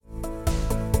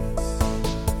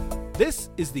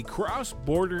This is the Cross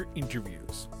Border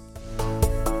Interviews.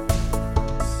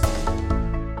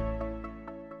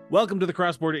 Welcome to the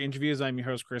Cross Border Interviews. I'm your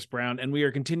host, Chris Brown, and we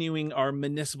are continuing our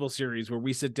municipal series where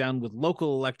we sit down with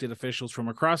local elected officials from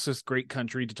across this great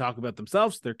country to talk about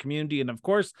themselves, their community, and of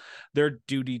course, their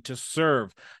duty to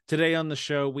serve. Today on the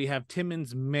show, we have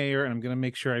Timmins Mayor, and I'm going to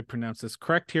make sure I pronounce this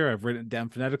correct here. I've written it down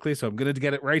phonetically, so I'm going to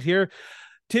get it right here.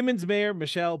 Timmins Mayor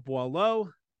Michelle Boileau,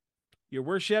 Your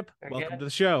Worship, welcome to the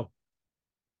show.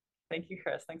 Thank you,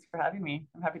 Chris. Thanks for having me.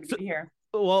 I'm happy to be here.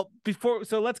 Well,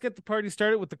 let's get the party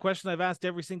started with the question I've asked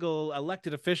every single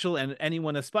elected official and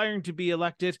anyone aspiring to be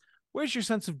elected. Where's your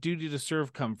sense of duty to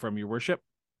serve come from, Your Worship?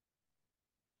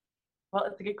 Well,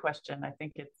 it's a good question. I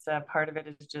think it's part of it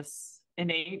is just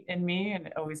innate in me, and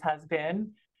it always has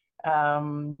been.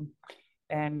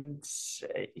 And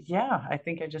yeah, I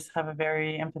think I just have a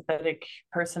very empathetic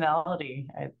personality.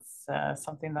 It's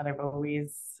something that I've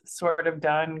always sort of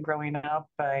done growing up.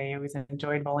 I always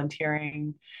enjoyed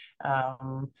volunteering.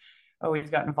 Always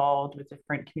got involved with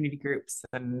different community groups,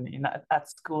 and at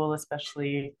school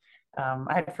especially.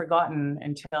 I had forgotten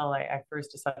until I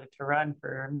first decided to run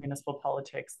for municipal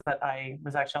politics that I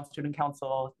was actually on student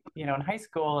council, in high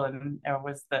school, and I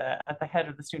was at the head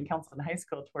of the student council in high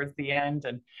school towards the end.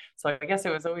 And so I guess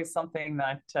it was always something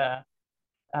that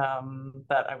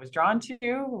that I was drawn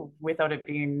to without it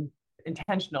being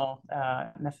intentional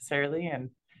necessarily. And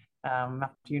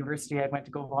after university, I went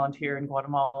to go volunteer in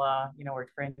Guatemala,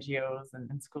 worked for NGOs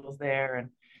and schools there. And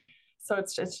so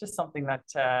it's just something that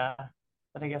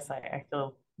I guess I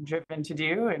feel driven to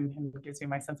do, and gives me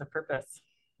my sense of purpose.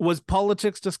 Was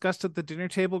politics discussed at the dinner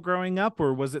table growing up,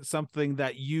 or was it something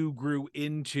that you grew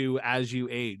into as you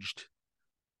aged?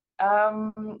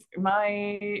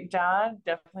 My dad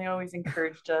definitely always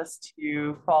encouraged us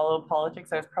to follow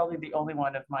politics. I was probably the only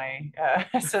one of my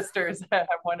sisters. I'm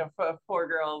one of four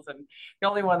girls, and the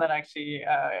only one that actually,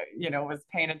 was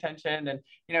paying attention. And,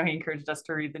 he encouraged us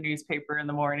to read the newspaper in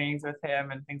the mornings with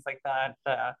him and things like that.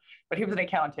 But he was an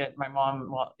accountant. My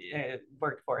mom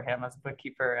worked for him as a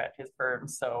bookkeeper at his firm.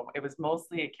 So it was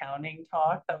mostly accounting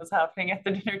talk that was happening at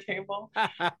the dinner table.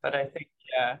 But I think,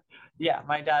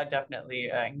 my dad definitely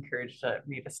encouraged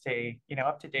me to stay,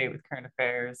 up to date with current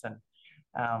affairs. And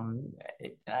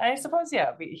I suppose,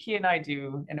 he and I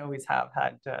do and always have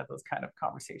had those kind of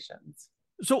conversations.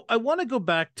 So I want to go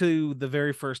back to the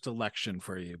very first election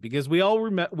for you, because we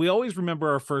always remember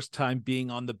our first time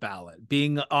being on the ballot,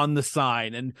 being on the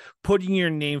sign and putting your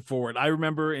name forward. I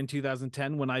remember in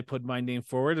 2010 when I put my name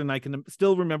forward, and I can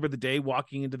still remember the day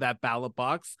walking into that ballot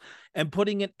box and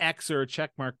putting an X or a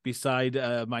check mark beside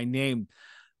my name.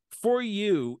 For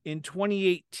you in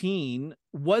 2018,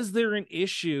 was there an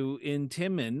issue in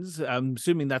Timmins? I'm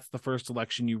assuming that's the first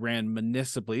election you ran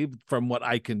municipally, from what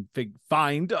I can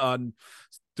find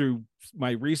through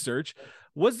my research.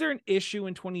 Was there an issue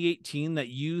in 2018 that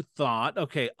you thought,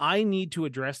 okay, I need to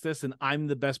address this and I'm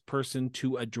the best person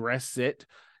to address it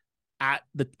at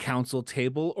the council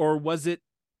table? Or was it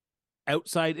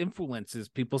outside influences,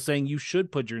 people saying you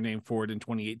should put your name forward in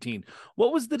 2018?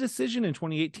 What was the decision in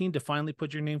 2018 to finally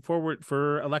put your name forward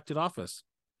for elected office?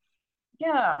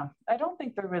 Yeah, I don't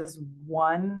think there was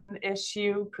one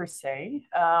issue per se.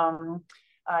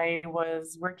 I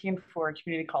was working for a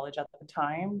community college at the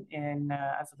time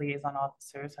as a liaison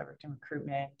officer. So I worked in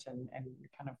recruitment and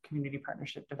kind of community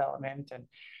partnership development.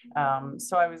 And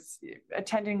so I was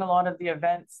attending a lot of the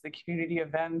events, the community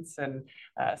events, and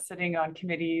sitting on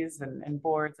committees and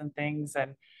boards and things.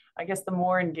 And I guess the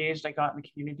more engaged I got in the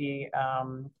community,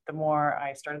 the more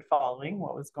I started following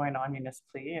what was going on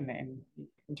municipally and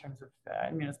in terms of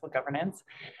municipal governance.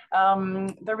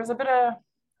 There was a bit of,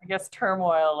 I guess,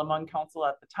 turmoil among council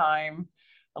at the time,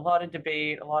 a lot of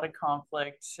debate, a lot of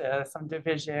conflict, some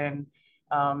division,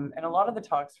 and a lot of the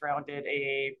talk surrounded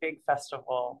a big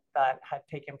festival that had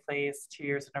taken place 2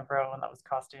 years in a row, and that was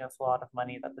costing us a lot of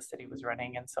money that the city was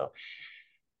running. And so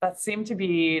that seemed to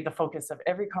be the focus of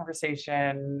every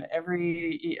conversation,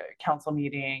 every council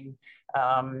meeting.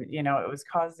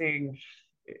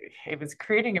 It was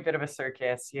creating a bit of a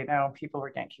circus. People were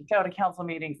getting kicked out of council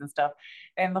meetings and stuff.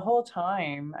 And the whole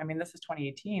time, I mean, this is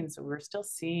 2018, so we were still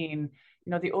seeing,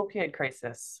 the opioid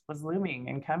crisis was looming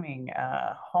and coming.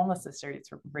 Homelessness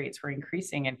rates were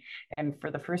increasing. And for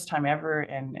the first time ever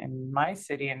in my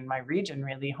city and my region,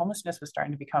 really, homelessness was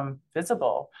starting to become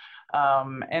visible.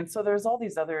 And so there's all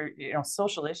these other,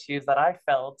 social issues that I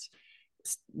felt,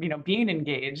 being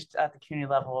engaged at the community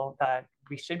level that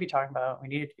we should be talking about, we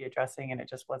needed to be addressing, and it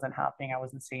just wasn't happening. I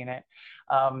wasn't seeing it.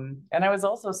 And I was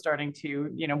also starting to,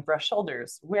 brush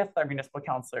shoulders with our municipal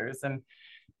councilors. And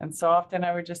so often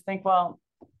I would just think, well,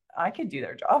 I could do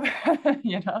their job,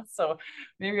 so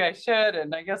maybe I should.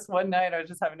 And I guess one night I was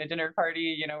just having a dinner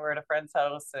party, we're at a friend's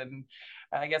house. And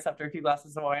I guess after a few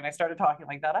glasses of wine, I started talking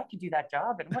like that. I could do that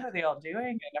job. And what are they all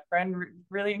doing? And a friend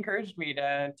really encouraged me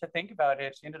to think about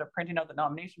it. She ended up printing out the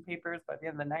nomination papers. By the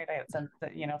end of the night, I had sent,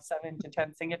 7 to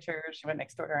 10 signatures. She went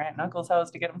next door to her aunt and uncle's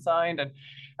house to get them signed.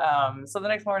 And so the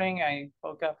next morning, I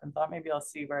woke up and thought maybe I'll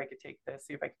see where I could take this,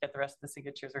 see if I could get the rest of the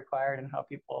signatures required and how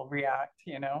people react.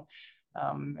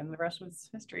 And the rest was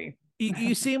history.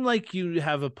 You seem like you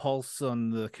have a pulse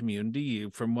on the community.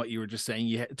 From what you were just saying,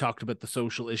 you talked about the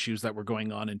social issues that were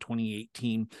going on in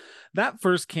 2018. That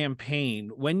first campaign,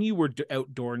 when you were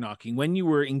outdoor knocking, when you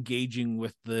were engaging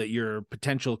with your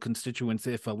potential constituents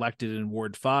if elected in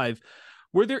Ward 5,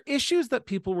 were there issues that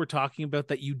people were talking about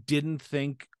that you didn't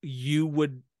think you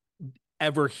would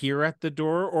ever hear at the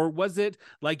door? Or was it,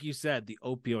 like you said, the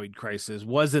opioid crisis?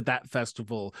 Was it that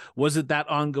festival? Was it that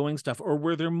ongoing stuff? Or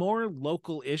were there more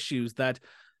local issues that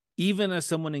even as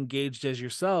someone engaged as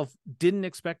yourself didn't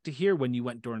expect to hear when you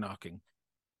went door knocking?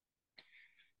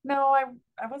 No, I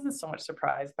wasn't so much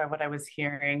surprised by what I was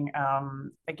hearing.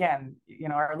 Again,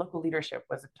 our local leadership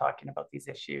wasn't talking about these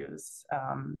issues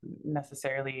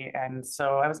necessarily. And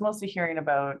so I was mostly hearing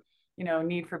about,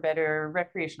 need for better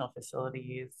recreational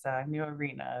facilities, new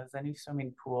arenas, a new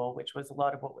swimming pool, which was a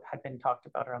lot of what had been talked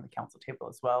about around the council table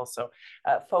as well. So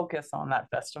focus on that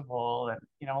festival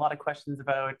and, a lot of questions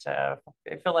about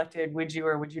if elected, would you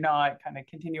or would you not kind of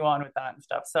continue on with that and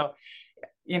stuff. So,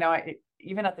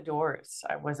 even at the doors,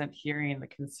 I wasn't hearing the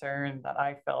concern that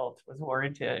I felt was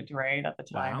warranted right at the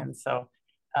time. Wow. And so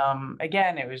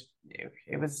again,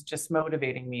 it was just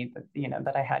motivating me that,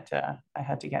 that I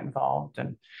had to get involved.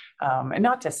 And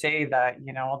not to say that,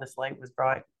 all this light was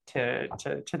brought to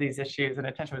these issues and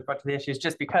attention was brought to the issues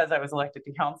just because I was elected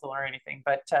to council or anything.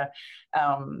 But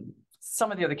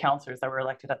some of the other councillors that were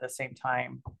elected at the same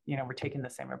time, were taking the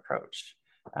same approach.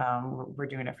 We're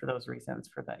doing it for those reasons,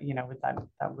 for that, with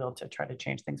that will to try to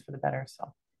change things for the better.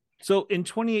 So in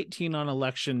 2018 on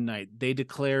election night, they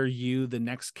declare you the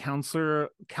next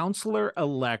councillor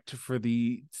elect for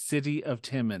the city of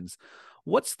Timmins.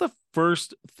 What's the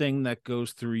first thing that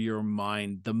goes through your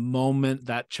mind the moment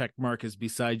that check mark is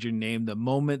beside your name, the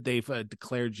moment they've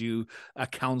declared you a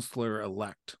councillor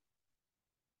elect?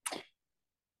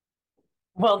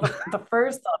 Well, the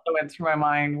first thought that went through my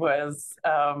mind was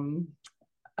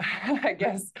I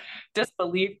guess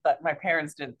disbelief that my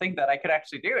parents didn't think that I could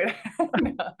actually do it.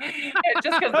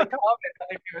 Just because the comment,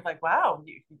 they were like, "Wow,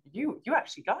 you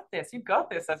actually got this. You got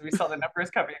this." As we saw the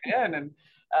numbers coming in, and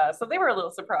so they were a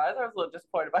little surprised. I was a little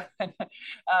disappointed by it,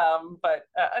 but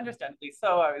understandably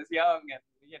so. I was young and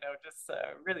just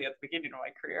really at the beginning of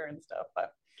my career and stuff.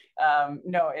 But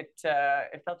no, it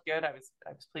felt good. I was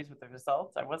pleased with the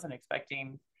results. I wasn't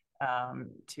expecting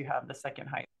to have the second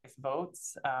highest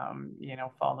votes,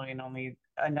 following only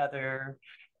another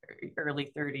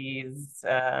early 30s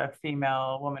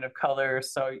female woman of color.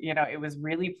 So, it was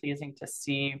really pleasing to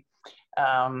see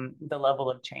the level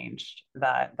of change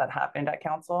that happened at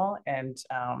council. And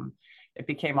it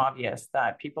became obvious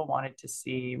that people wanted to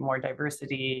see more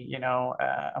diversity,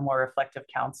 a more reflective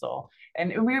council.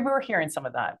 And we were hearing some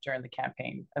of that during the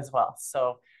campaign as well.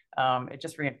 So it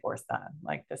just reinforced that,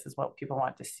 like, this is what people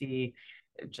want to see.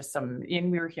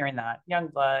 And we were hearing that young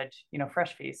blood,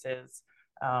 fresh faces.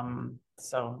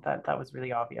 So that was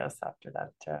really obvious after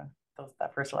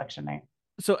that first election night.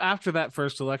 So after that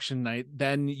first election night,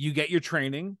 then you get your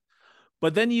training,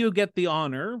 but then you get the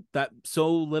honor that so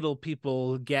little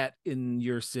people get in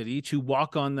your city to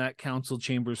walk on that council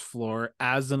chambers floor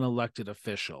as an elected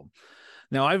official.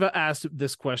 Now, I've asked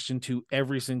this question to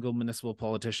every single municipal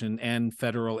politician and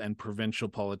federal and provincial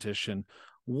politician.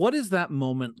 What is that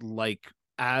moment like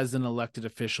as an elected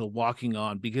official walking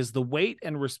on? Because the weight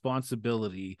and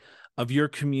responsibility of your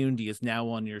community is now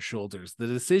on your shoulders. The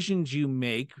decisions you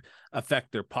make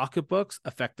affect their pocketbooks,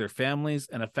 affect their families,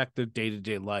 and affect their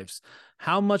day-to-day lives.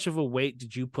 How much of a weight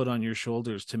did you put on your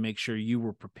shoulders to make sure you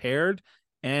were prepared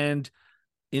and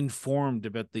informed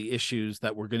about the issues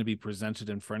that were going to be presented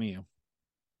in front of you?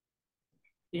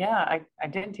 Yeah, I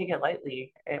didn't take it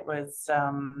lightly. It was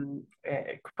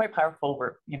quite powerful.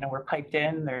 We're piped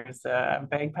in. There's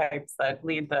bagpipes that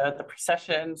lead the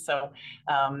procession. So,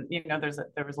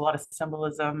 there was a lot of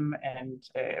symbolism and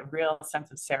a real sense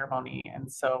of ceremony.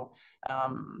 And so,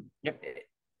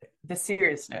 the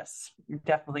seriousness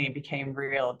definitely became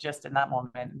real just in that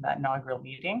moment, in that inaugural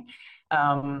meeting.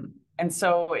 And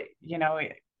so,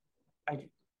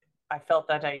 I felt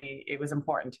that it was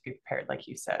important to be prepared, like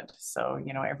you said. So,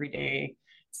 every day,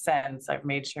 sense, I've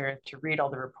made sure to read all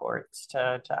the reports,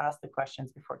 to ask the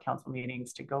questions before council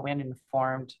meetings, to go in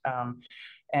informed,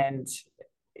 and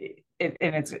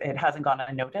it hasn't gone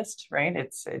unnoticed, right?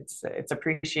 It's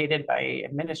appreciated by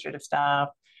administrative staff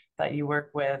that you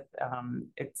work with.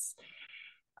 It's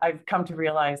I've come to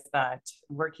realize that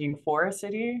working for a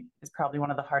city is probably one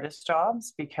of the hardest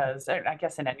jobs, because I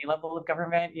guess in any level of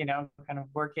government, kind of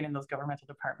working in those governmental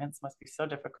departments must be so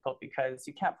difficult, because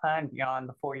you can't plan beyond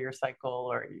the 4-year cycle,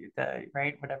 or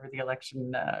right, whatever the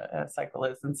election cycle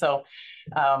is. And so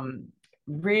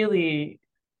really,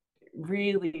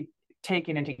 really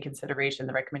taking into consideration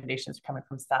the recommendations coming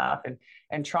from staff,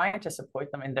 and trying to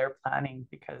support them in their planning,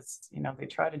 because they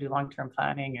try to do long-term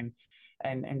planning,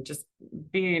 and just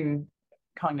being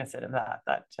cognizant of that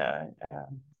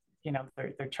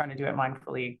they're trying to do it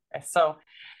mindfully. So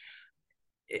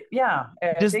yeah,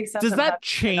 a big sense does of that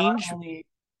change only,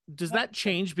 does that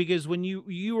change, because when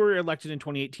you were elected in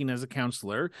 2018 as a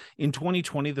councillor, in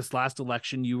 2020, this last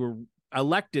election, you were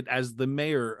elected as the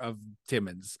mayor of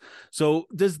Timmins? So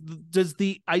does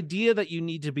the idea that you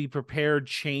need to be prepared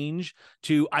change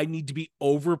to I need to be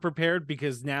over prepared,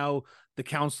 because now the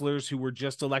councillors who were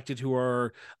just elected, who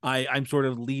are I'm sort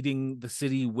of leading the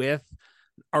city with,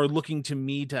 are looking to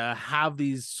me to have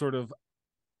these sort of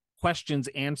questions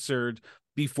answered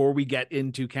before we get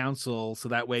into council, so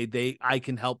that way I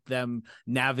can help them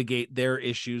navigate their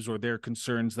issues or their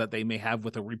concerns that they may have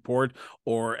with a report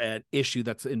or an issue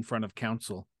that's in front of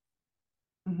council?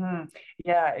 Mm-hmm.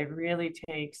 Yeah, it really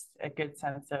takes a good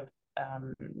sense of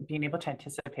being able to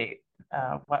anticipate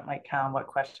what might come, what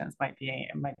questions might be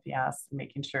asked,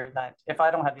 making sure that if I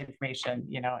don't have the information,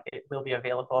 it will be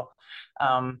available.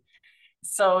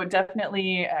 So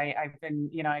definitely, I've been,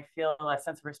 I feel a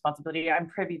sense of responsibility. I'm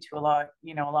privy to a lot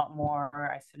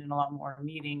more. I sit in a lot more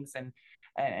meetings,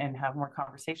 and have more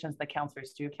conversations that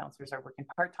councillors do. Councillors are working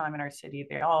part-time in our city.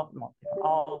 They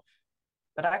all,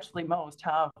 but actually most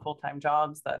have full-time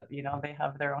jobs that, they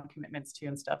have their own commitments to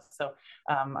and stuff. So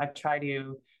I try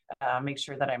to make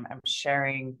sure that I'm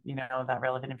sharing, that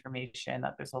relevant information,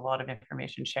 that there's a lot of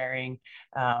information sharing,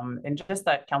 and just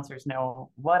that councillors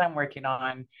know what I'm working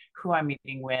on, who I'm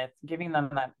meeting with, giving them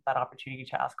that opportunity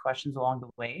to ask questions along the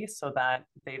way, so that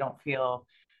they don't feel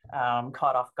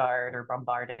caught off guard or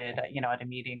bombarded, at a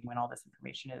meeting when all this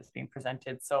information is being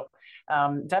presented. So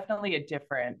definitely a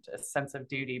different sense of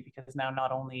duty, because now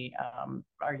not only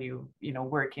are you,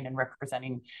 working and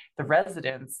representing the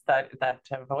residents that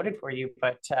voted for you,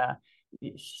 but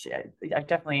I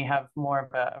definitely have more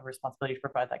of a responsibility to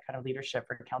provide that kind of leadership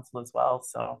for council as well.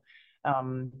 So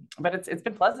but it's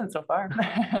been pleasant so far.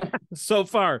 So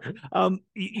far.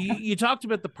 You talked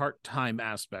about the part-time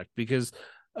aspect, because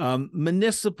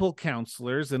municipal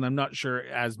councillors, and I'm not sure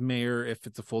as mayor if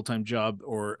it's a full-time job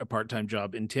or a part-time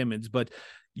job in Timmins, but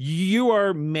you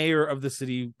are mayor of the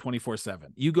city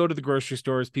 24/7. You go to the grocery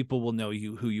stores, people will know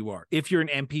who you are. If you're an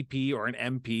MPP or an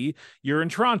MP, you're in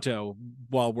Toronto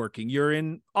while working, you're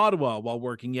in Ottawa while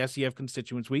working. Yes, you have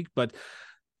constituents week, but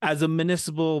as a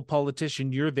municipal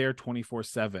politician, you're there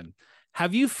 24/7.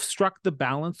 Have you struck the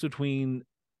balance between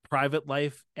private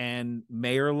life and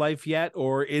mayor life yet?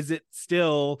 Or is it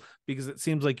still, because it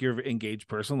seems like you're an engaged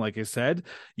person, like I said,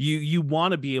 you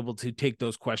want to be able to take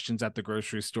those questions at the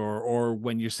grocery store or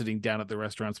when you're sitting down at the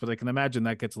restaurants, but I can imagine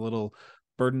that gets a little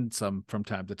burdensome from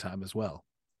time to time as well.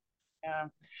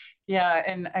 Yeah.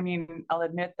 And I mean, I'll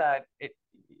admit that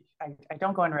I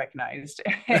don't go unrecognized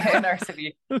in our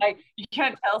city. You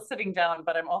can't tell sitting down,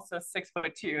 but I'm also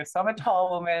 6'2", so I'm a tall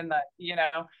woman that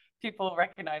people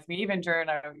recognize me. Even during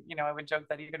I would joke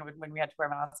that even when we had to wear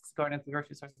masks going into the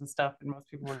grocery stores and stuff, and most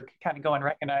people would kind of go and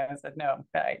recognize that no,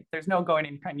 there's no going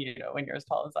incognito when you're as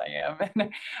tall as I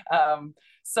am.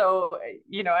 So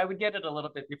I would get it a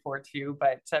little bit before too,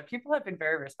 but people have been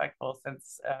very respectful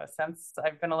since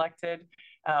I've been elected.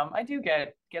 I do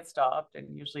get stopped,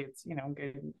 and usually it's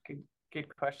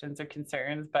good questions or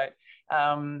concerns, but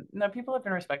no, people have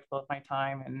been respectful of my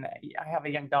time. And I have a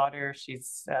young daughter.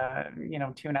 She's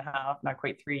 2.5, not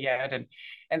quite 3 yet,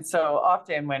 and so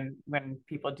often when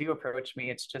people do approach me,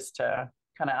 it's just to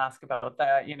kind of ask about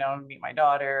that, meet my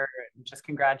daughter and just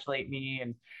congratulate me.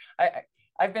 And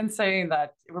I've been saying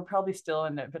that we're probably still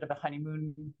in a bit of a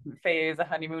honeymoon phase, a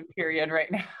honeymoon period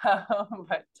right now,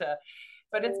 but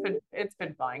it's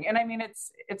been fine. And I mean,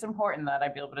 it's important that I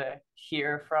be able to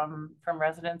hear from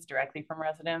residents, directly from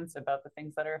residents, about the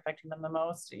things that are affecting them the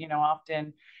most.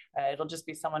 Often it'll just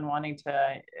be someone wanting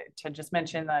to just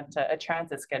mention that a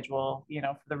transit schedule,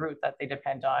 for the route that they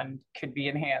depend on, could be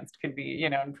enhanced, could be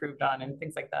improved on, and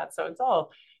things like that. So it's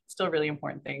all still really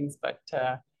important things, but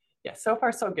yeah, so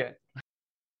far so good.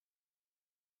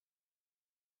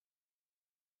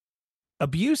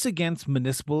 Abuse against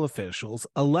municipal officials,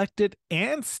 elected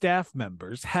and staff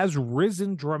members, has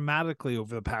risen dramatically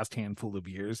over the past handful of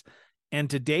years, and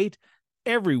to date,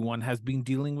 everyone has been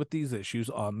dealing with these issues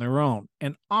on their own,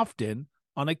 and often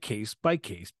on a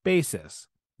case-by-case basis.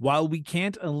 While we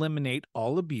can't eliminate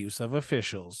all abuse of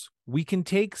officials, we can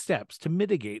take steps to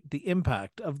mitigate the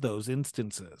impact of those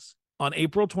instances. On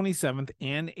April 27th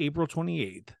and April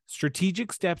 28th,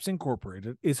 Strategic Steps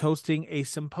Incorporated is hosting a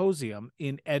symposium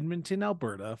in Edmonton,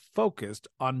 Alberta, focused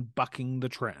on bucking the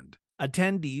trend.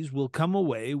 Attendees will come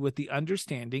away with the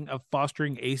understanding of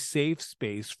fostering a safe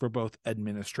space for both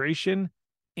administration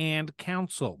and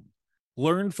council.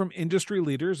 Learn from industry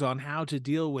leaders on how to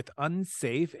deal with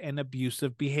unsafe and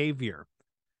abusive behavior,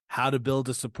 how to build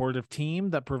a supportive team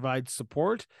that provides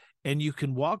support, and you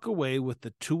can walk away with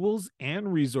the tools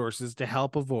and resources to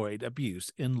help avoid abuse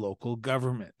in local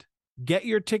government. Get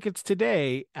your tickets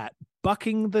today at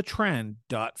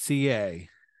buckingthetrend.ca.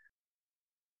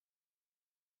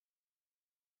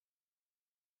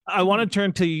 I want to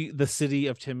turn to the city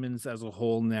of Timmins as a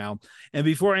whole now. And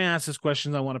before I ask this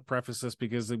question, I want to preface this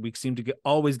because we seem to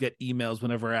always get emails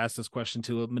whenever I ask this question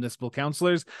to municipal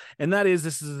councillors. And that is,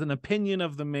 this is an opinion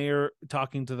of the mayor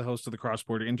talking to the host of the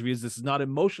cross-border interviews. This is not a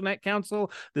motion at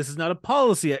council. This is not a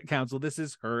policy at council. This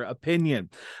is her opinion.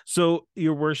 So,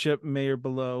 Your Worship, Mayor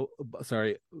Boileau,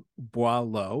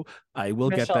 I will Michelle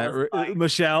get that.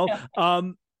 Michelle.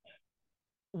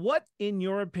 What, in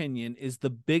your opinion, is the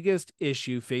biggest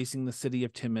issue facing the city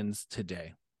of Timmins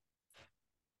today?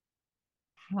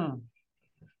 I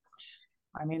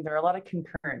mean, there are a lot of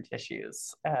concurrent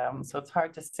issues, so it's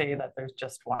hard to say that there's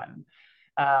just one.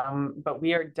 But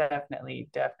we are definitely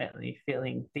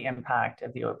feeling the impact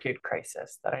of the opioid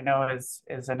crisis that I know is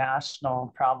a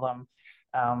national problem.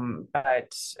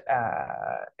 But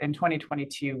in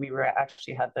 2022, we were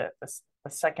actually had the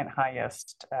second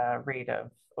highest rate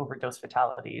of overdose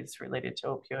fatalities related to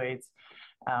opioids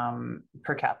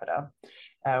per capita.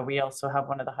 We also have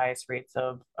one of the highest rates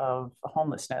of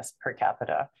homelessness per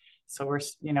capita. So we're,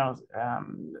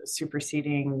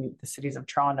 superseding the cities of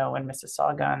Toronto and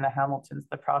Mississauga and the Hamiltons,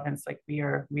 the province. Like we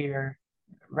are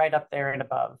right up there and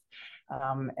above.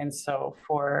 And so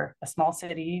for a small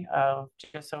city of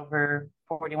just over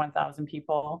 41,000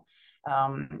 people,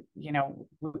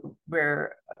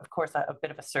 we're of course a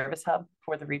bit of a service hub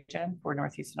for the region, for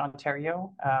Northeastern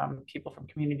Ontario. People from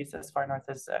communities as far north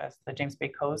as the James Bay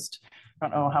coast. I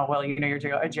don't know how well you know your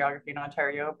geography in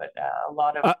Ontario, but a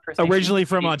lot of originally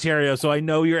from Ontario, so I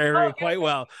know your area quite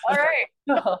well. All right.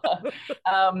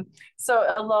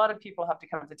 So a lot of people have to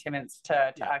come to Timmins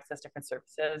to access different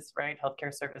services, right?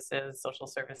 Healthcare services, social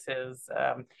services,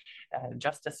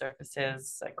 justice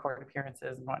services, court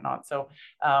appearances and whatnot. So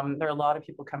there are a lot of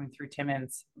people coming through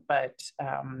Timmins, but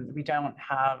we don't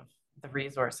have the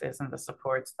resources and the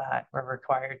supports that were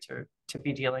required to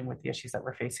be dealing with the issues that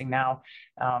we're facing now.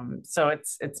 So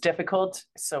it's difficult.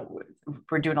 So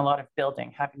we're doing a lot of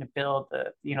building, having to build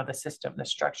the system, the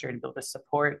structure, to build the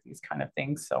support, these kind of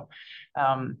things. So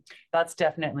that's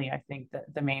definitely, I think,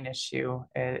 the main issue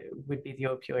would be the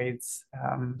opioids.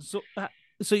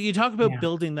 So you talk about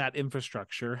building that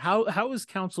infrastructure. How is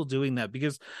council doing that?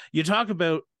 Because you talk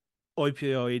about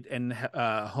opioid and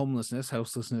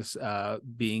houselessness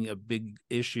being a big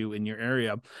issue in your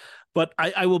area. But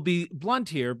I will be blunt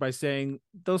here by saying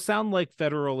those sound like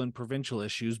federal and provincial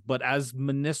issues, but as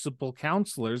municipal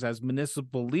councillors, as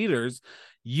municipal leaders,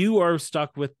 you are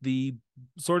stuck with the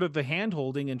sort of the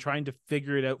hand-holding and trying to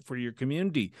figure it out for your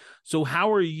community. So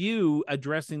how are you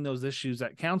addressing those issues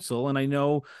at council? And I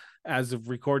know as of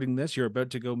recording this, you're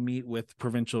about to go meet with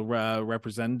provincial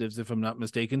representatives, if I'm not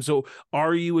mistaken. So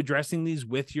are you addressing these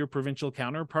with your provincial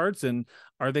counterparts, and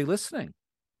are they listening?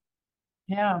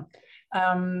 Yeah,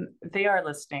 they are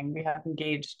listening. We have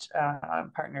engaged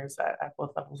partners at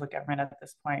both levels of government at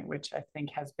this point, which I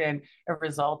think has been a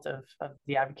result of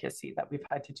the advocacy that we've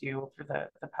had to do over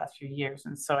the past few years.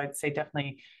 And so I'd say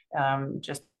definitely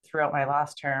just throughout my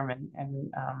last term,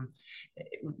 and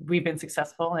we've been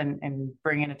successful in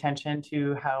bringing attention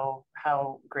to how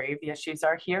grave the issues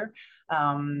are here.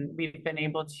 We've been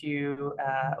able to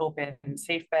open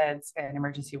safe beds and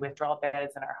emergency withdrawal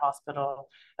beds in our hospital.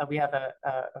 We have a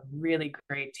really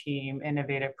great team,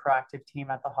 innovative, proactive team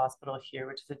at the hospital here,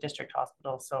 which is a district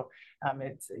hospital. So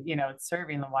it's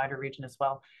serving the wider region as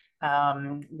well.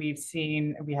 We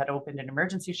had opened an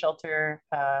emergency shelter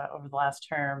over the last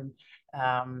term.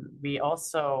 We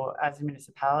also, as a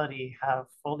municipality, have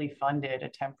fully funded a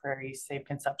temporary safe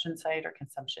consumption site or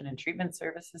consumption and treatment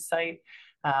services site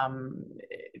um,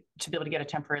 to be able to get a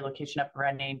temporary location up and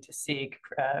running to seek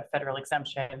federal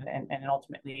exemption and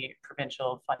ultimately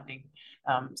provincial funding.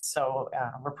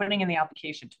 We're putting in the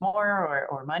application tomorrow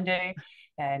or Monday,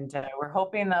 and we're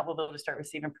hoping that we'll be able to start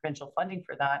receiving provincial funding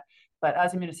for that. But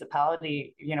as a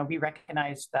municipality, we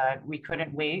recognized that we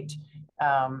couldn't wait.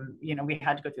 We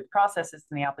had to go through the processes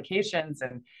and the applications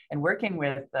and working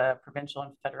with the provincial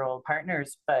and federal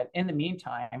partners. But in the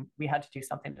meantime, we had to do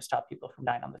something to stop people from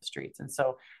dying on the streets. And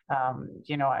so,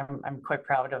 I'm quite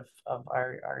proud of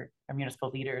our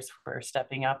municipal leaders for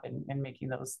stepping up and making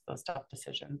those tough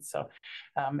decisions. So,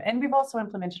 and we've also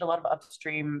implemented a lot of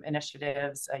upstream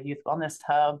initiatives. A youth wellness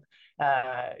hub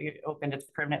opened its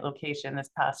permanent location this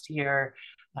past year.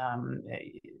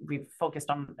 We've focused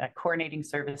on coordinating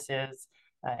services,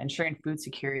 ensuring food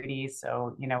security.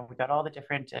 So, we've got all the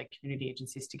different community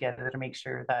agencies together to make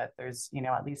sure that there's,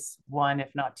 at least one, if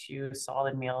not two,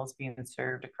 solid meals being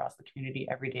served across the community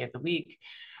every day of the week.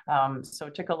 So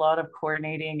it took a lot of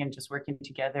coordinating and just working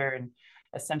together and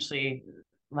essentially,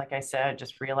 like I said,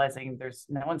 just realizing there's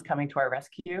no one's coming to our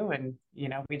rescue. And,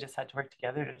 we just had to work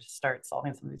together to start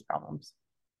solving some of these problems.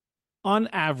 On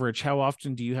average, how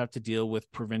often do you have to deal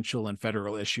with provincial and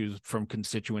federal issues from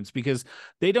constituents? Because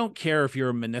they don't care if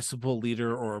you're a municipal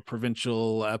leader or a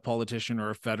provincial politician or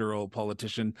a federal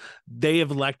politician. They have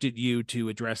elected you to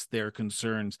address their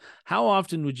concerns. How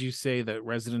often would you say that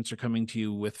residents are coming to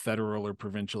you with federal or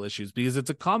provincial issues? Because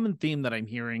it's a common theme that I'm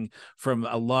hearing from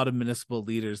a lot of municipal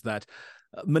leaders that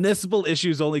municipal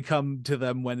issues only come to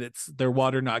them when it's their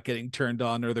water not getting turned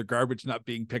on or their garbage not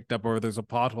being picked up or there's a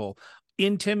pothole.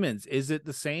 In Timmins, is it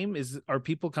the same? Are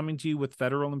people coming to you with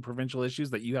federal and provincial issues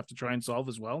that you have to try and solve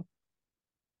as well?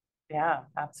 Yeah,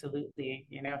 absolutely.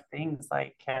 Things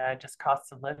like just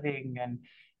cost of living and,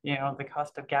 the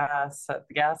cost of gas at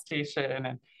the gas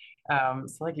station. And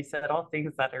so, like you said, all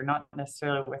things that are not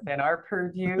necessarily within our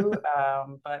purview,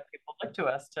 but people look to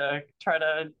us to try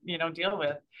to, deal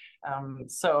with.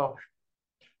 So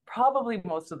probably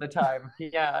most of the time.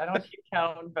 Yeah, I don't keep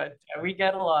count, but we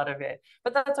get a lot of it.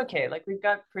 But that's okay. Like we've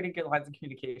got pretty good lines of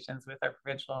communications with our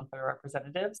provincial and federal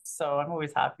representatives. So I'm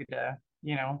always happy to,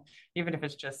 even if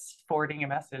it's just forwarding a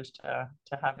message to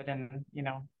have it in,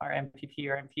 our MPP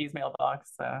or MP's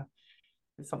mailbox.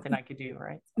 Is something I could do,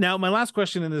 right? Now, my last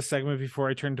question in this segment before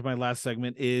I turn to my last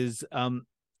segment is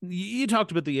you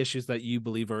talked about the issues that you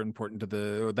believe are important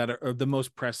to or that are the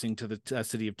most pressing to the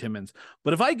city of Timmins.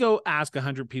 But if I go ask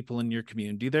 100 people in your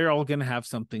community, they're all going to have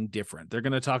something different. They're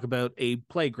going to talk about a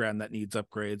playground that needs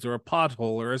upgrades or a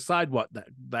pothole or a sidewalk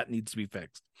that needs to be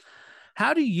fixed.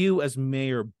 How do you as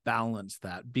mayor balance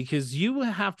that? Because you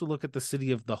have to look at the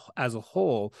city as a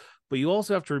whole, but you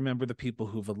also have to remember the people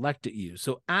who've elected you.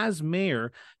 So as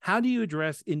mayor, how do you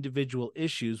address individual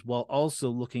issues while also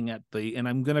looking at and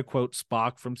I'm going to quote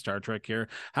Spock from Star Trek here,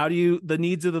 how do the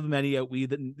needs of the many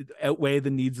outweigh the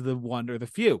needs of the one or the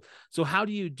few? So how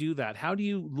do you do that? How do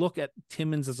you look at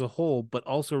Timmins as a whole, but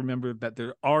also remember that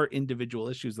there are individual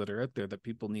issues that are out there that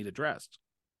people need addressed?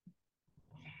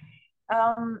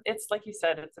 It's like you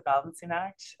said, it's a balancing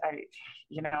act. I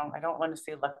don't want to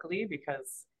say luckily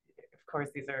because of course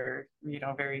these are,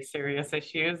 very serious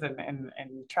issues and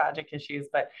tragic issues,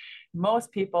 but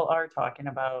most people are talking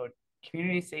about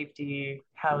community safety,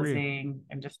 housing,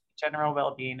 and just general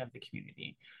well-being of the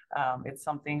community. It's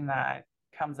something that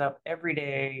comes up every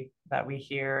day that we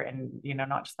hear, and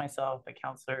not just myself, but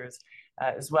counselors,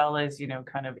 as well as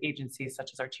kind of agencies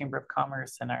such as our Chamber of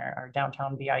Commerce and our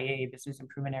downtown BIA Business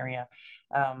Improvement Area.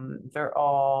 They're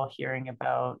all hearing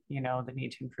about the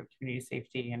need to improve community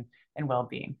safety and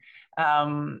well-being.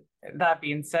 That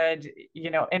being said,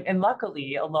 and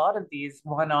luckily a lot of these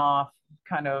one-off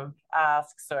kind of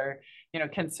asks or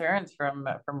concerns from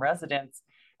residents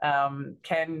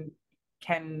can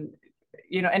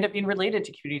end up being related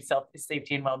to community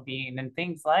safety and well-being and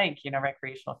things like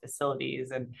recreational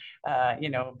facilities and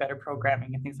better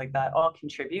programming and things like that all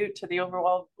contribute to the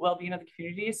overall well-being of the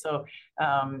community. So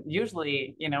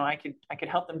usually I could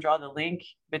help them draw the link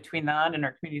between that and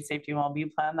our community safety and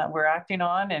well-being plan that we're acting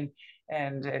on, and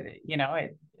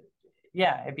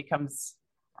it becomes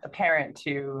apparent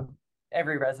to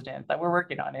every resident that we're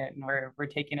working on it and we're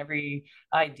taking every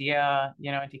idea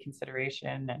into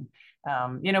consideration. And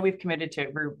we've committed to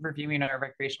reviewing our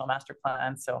recreational master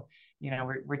plan. So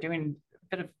we're doing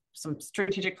a bit of some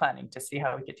strategic planning to see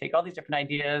how we could take all these different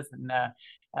ideas and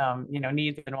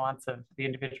needs and wants of the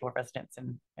individual residents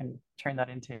and turn that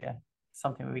into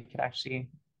something we could actually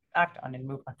act on and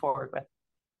move forward with.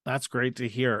 That's great to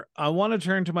hear. I want to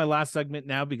turn to my last segment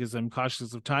now because I'm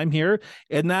cautious of time here.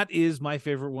 And that is my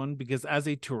favorite one because as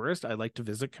a tourist, I like to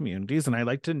visit communities and I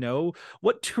like to know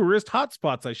what tourist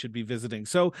hotspots I should be visiting.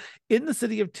 So, in the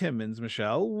city of Timmins,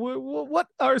 Michelle, what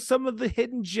are some of the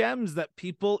hidden gems that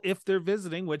people, if they're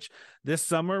visiting, which this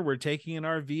summer we're taking an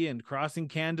RV and crossing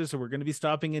Canada, so we're going to be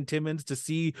stopping in Timmins to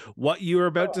see what you're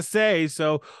about to say.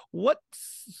 So, what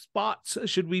spots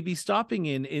should we be stopping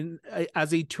in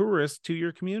as a tourist to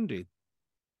your community?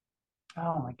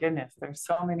 Oh my goodness, there's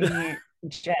so many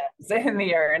gems in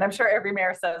the air, and I'm sure every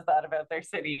mayor says that about their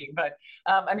city. But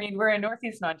I mean, we're in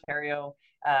northeastern Ontario.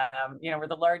 We're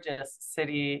the largest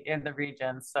city in the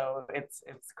region, so it's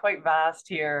quite vast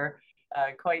here,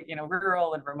 quite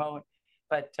rural and remote,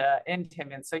 but in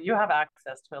Timmins, so you have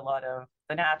access to a lot of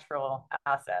the natural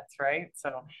assets, right? So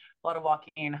a lot of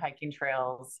walking and hiking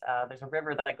trails. There's a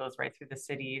river that goes right through the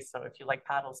city, so if you like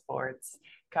paddle sports,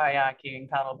 kayaking,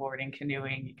 paddleboarding,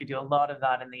 canoeing. You could do a lot of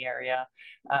that in the area.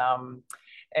 Um,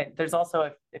 there's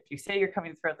also, if you say you're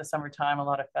coming throughout the summertime, a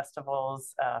lot of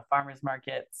festivals, farmers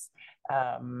markets,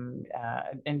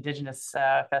 Indigenous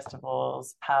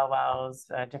festivals, powwows,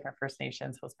 different First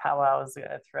Nations host powwows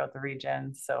throughout the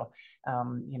region. So,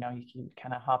 you can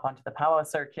kind of hop onto the powwow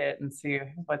circuit and see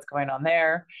what's going on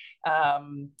there.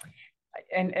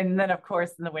 And then of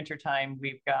course in the wintertime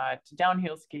we've got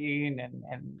downhill skiing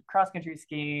and cross country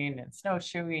skiing and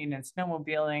snowshoeing and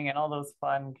snowmobiling and all those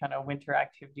fun kind of winter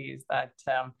activities that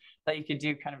you could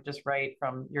do kind of just right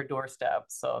from your doorstep.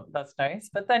 So that's nice.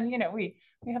 But then we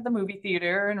have the movie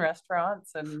theater and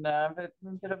restaurants and a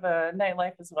bit of a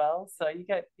nightlife as well. So you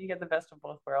get the best of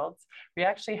both worlds. We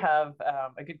actually have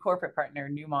a good corporate partner,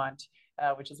 Newmont,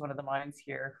 which is one of the mines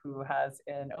here, who has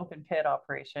an open pit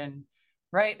operation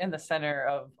right in the center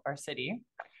of our city.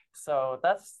 So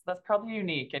that's probably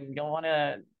unique, and you'll want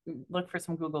to look for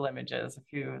some Google images.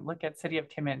 If you look at City of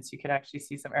Timmins, you could actually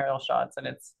see some aerial shots, and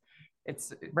it's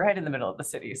right in the middle of the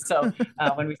city. So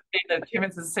when we say that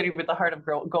Timmins is a city with the heart of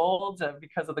gold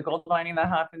because of the gold mining that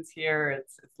happens here,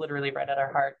 it's literally right at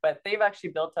our heart. But they've actually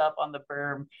built up on the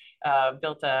berm,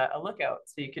 built a lookout,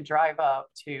 so you could drive up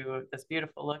to this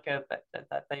beautiful lookout that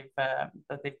they've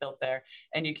built there,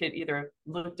 and you could either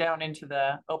look down into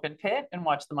the open pit and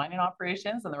watch the mining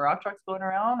operations and the rock trucks going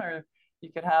around, or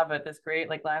you could have this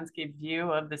great landscape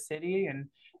view of the city and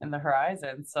the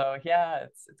horizon. So yeah,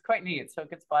 it's quite neat. So a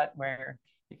good spot where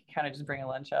you can kind of just bring a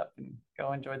lunch up and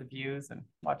go enjoy the views and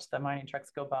watch the mining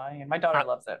trucks go by. And my daughter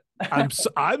loves it.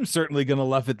 I'm certainly going to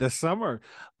love it this summer.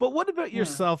 But what about Hmm.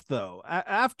 yourself though?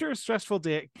 After a stressful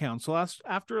day at council,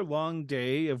 after a long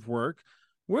day of work,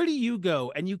 where do you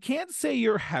go? And you can't say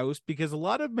your house because a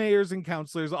lot of mayors and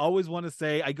councilors always want to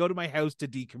say, I go to my house to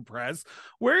decompress.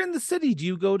 Where in the city do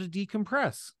you go to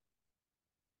decompress?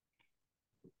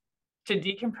 To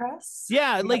decompress,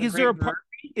 Yeah, we like have a is there a great part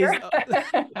brewery is here.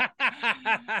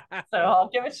 So I'll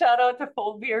give a shout out to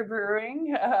Full Beer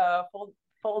Brewing,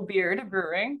 Full Beard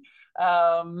Brewing.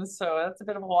 So that's a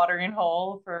bit of a watering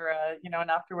hole for an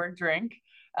after work drink.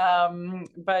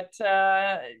 But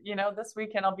this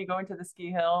weekend I'll be going to the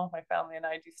ski hill. My family and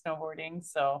I do snowboarding,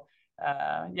 so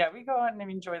yeah, we go out and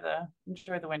enjoy the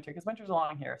winter because winter's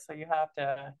long here, so you have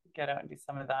to get out and do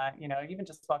some of that. Even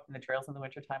just walking the trails in the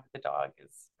wintertime with the dog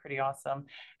is pretty awesome.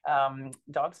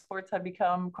 Dog sports have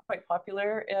become quite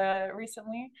popular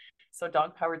recently, so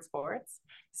dog powered sports.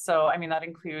 So I mean that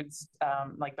includes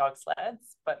like dog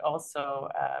sleds, but also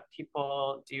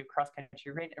people do cross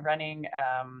country running,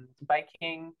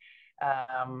 biking,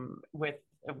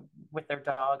 with their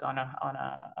dog on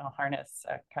a harness,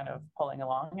 kind of pulling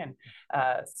along, and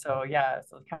so yeah,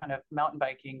 so kind of mountain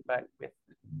biking, but with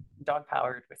dog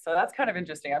powered. So that's kind of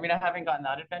interesting. I mean, I haven't gotten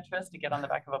that adventurous to get on the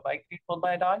back of a bike being pulled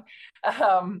by a dog,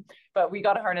 but we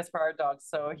got a harness for our dog,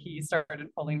 so he started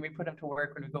pulling. We put him to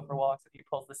work when we go for walks, and he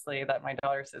pulls the sleigh that my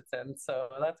daughter sits in. So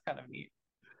that's kind of neat.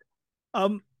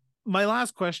 um my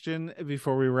last question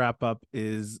before we wrap up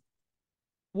is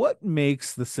what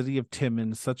makes the city of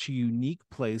Timmins such a unique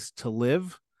place to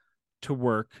live, to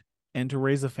work, and to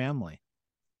raise a family?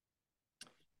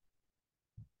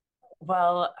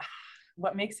 Well,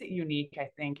 what makes it unique, I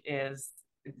think, is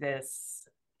this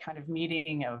kind of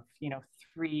meeting of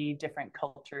three different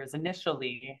cultures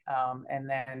initially, and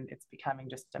then it's becoming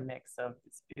just a mix of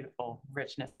this beautiful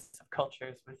richness of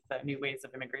cultures with new ways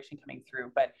of immigration coming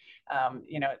through. But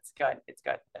it's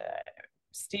got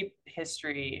steep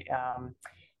history.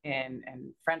 In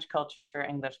French culture,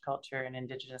 English culture, and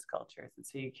Indigenous cultures. And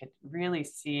so you could really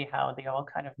see how they all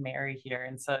kind of marry here.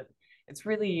 And so it's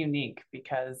really unique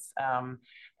because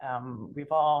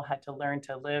we've all had to learn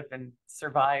to live and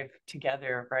survive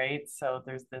together, right? So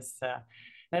there's this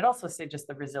And I'd also say just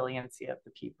the resiliency of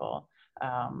the people,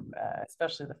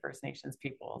 especially the First Nations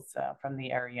peoples from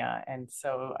the area. And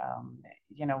so,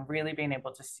 really being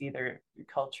able to see their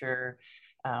culture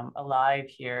alive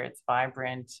here. It's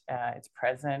vibrant, it's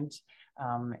present.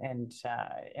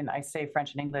 And I say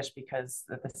French and English because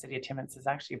the city of Timmins is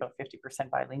actually about 50%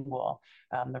 bilingual,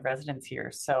 the residents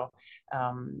here. So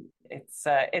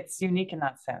it's unique in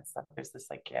that sense that there's this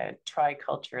like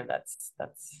tri-culture that's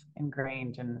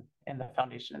ingrained in the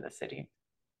foundation of the city.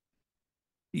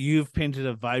 You've painted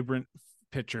a vibrant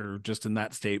picture just in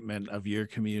that statement of your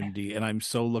community, and I'm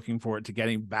so looking forward to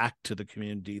getting back to the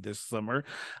community this summer.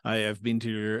 I have been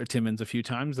to Timmins a few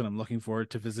times, and I'm looking forward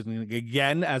to visiting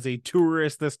again as a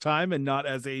tourist this time and not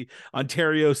as a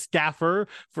Ontario staffer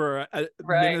for a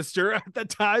minister at the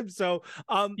time. So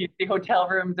you see hotel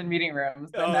rooms and meeting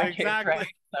rooms in that exactly. case, right?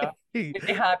 So we'd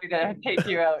be happy to take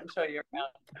you out and show you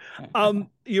around.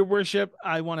 Your worship,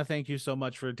 I want to thank you so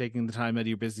much for taking the time out of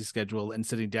your busy schedule and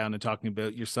sitting down and talking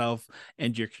about yourself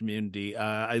and your community.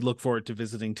 I look forward to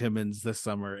visiting Timmins this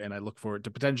summer, and I look forward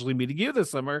to potentially meeting you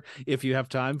this summer if you have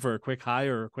time for a quick hi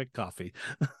or a quick coffee.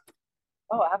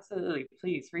 Oh, absolutely.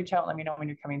 Please reach out. Let me know when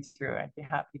you're coming through. I'd be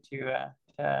happy to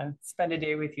spend a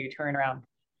day with you, touring around.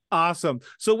 Awesome.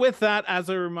 So with that, as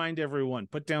I remind everyone,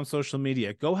 put down social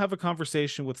media, go have a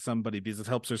conversation with somebody because it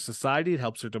helps our society, it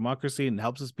helps our democracy, and it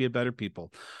helps us be a better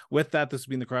people. With that, this has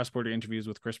been the Cross Border Interviews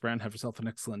with Chris Brown. Have yourself an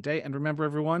excellent day. And remember,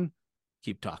 everyone,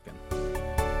 keep talking.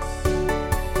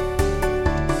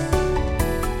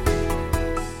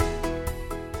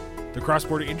 The Cross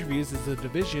Border Interviews is a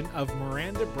division of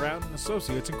Miranda Brown &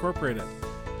 Associates Incorporated.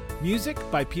 Music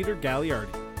by Peter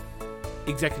Gagliardi.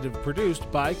 Executive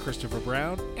produced by Christopher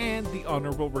Brown and the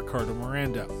Honorable Ricardo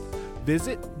Miranda.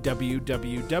 Visit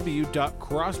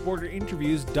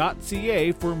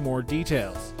www.crossborderinterviews.ca for more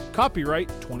details. Copyright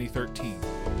 2013.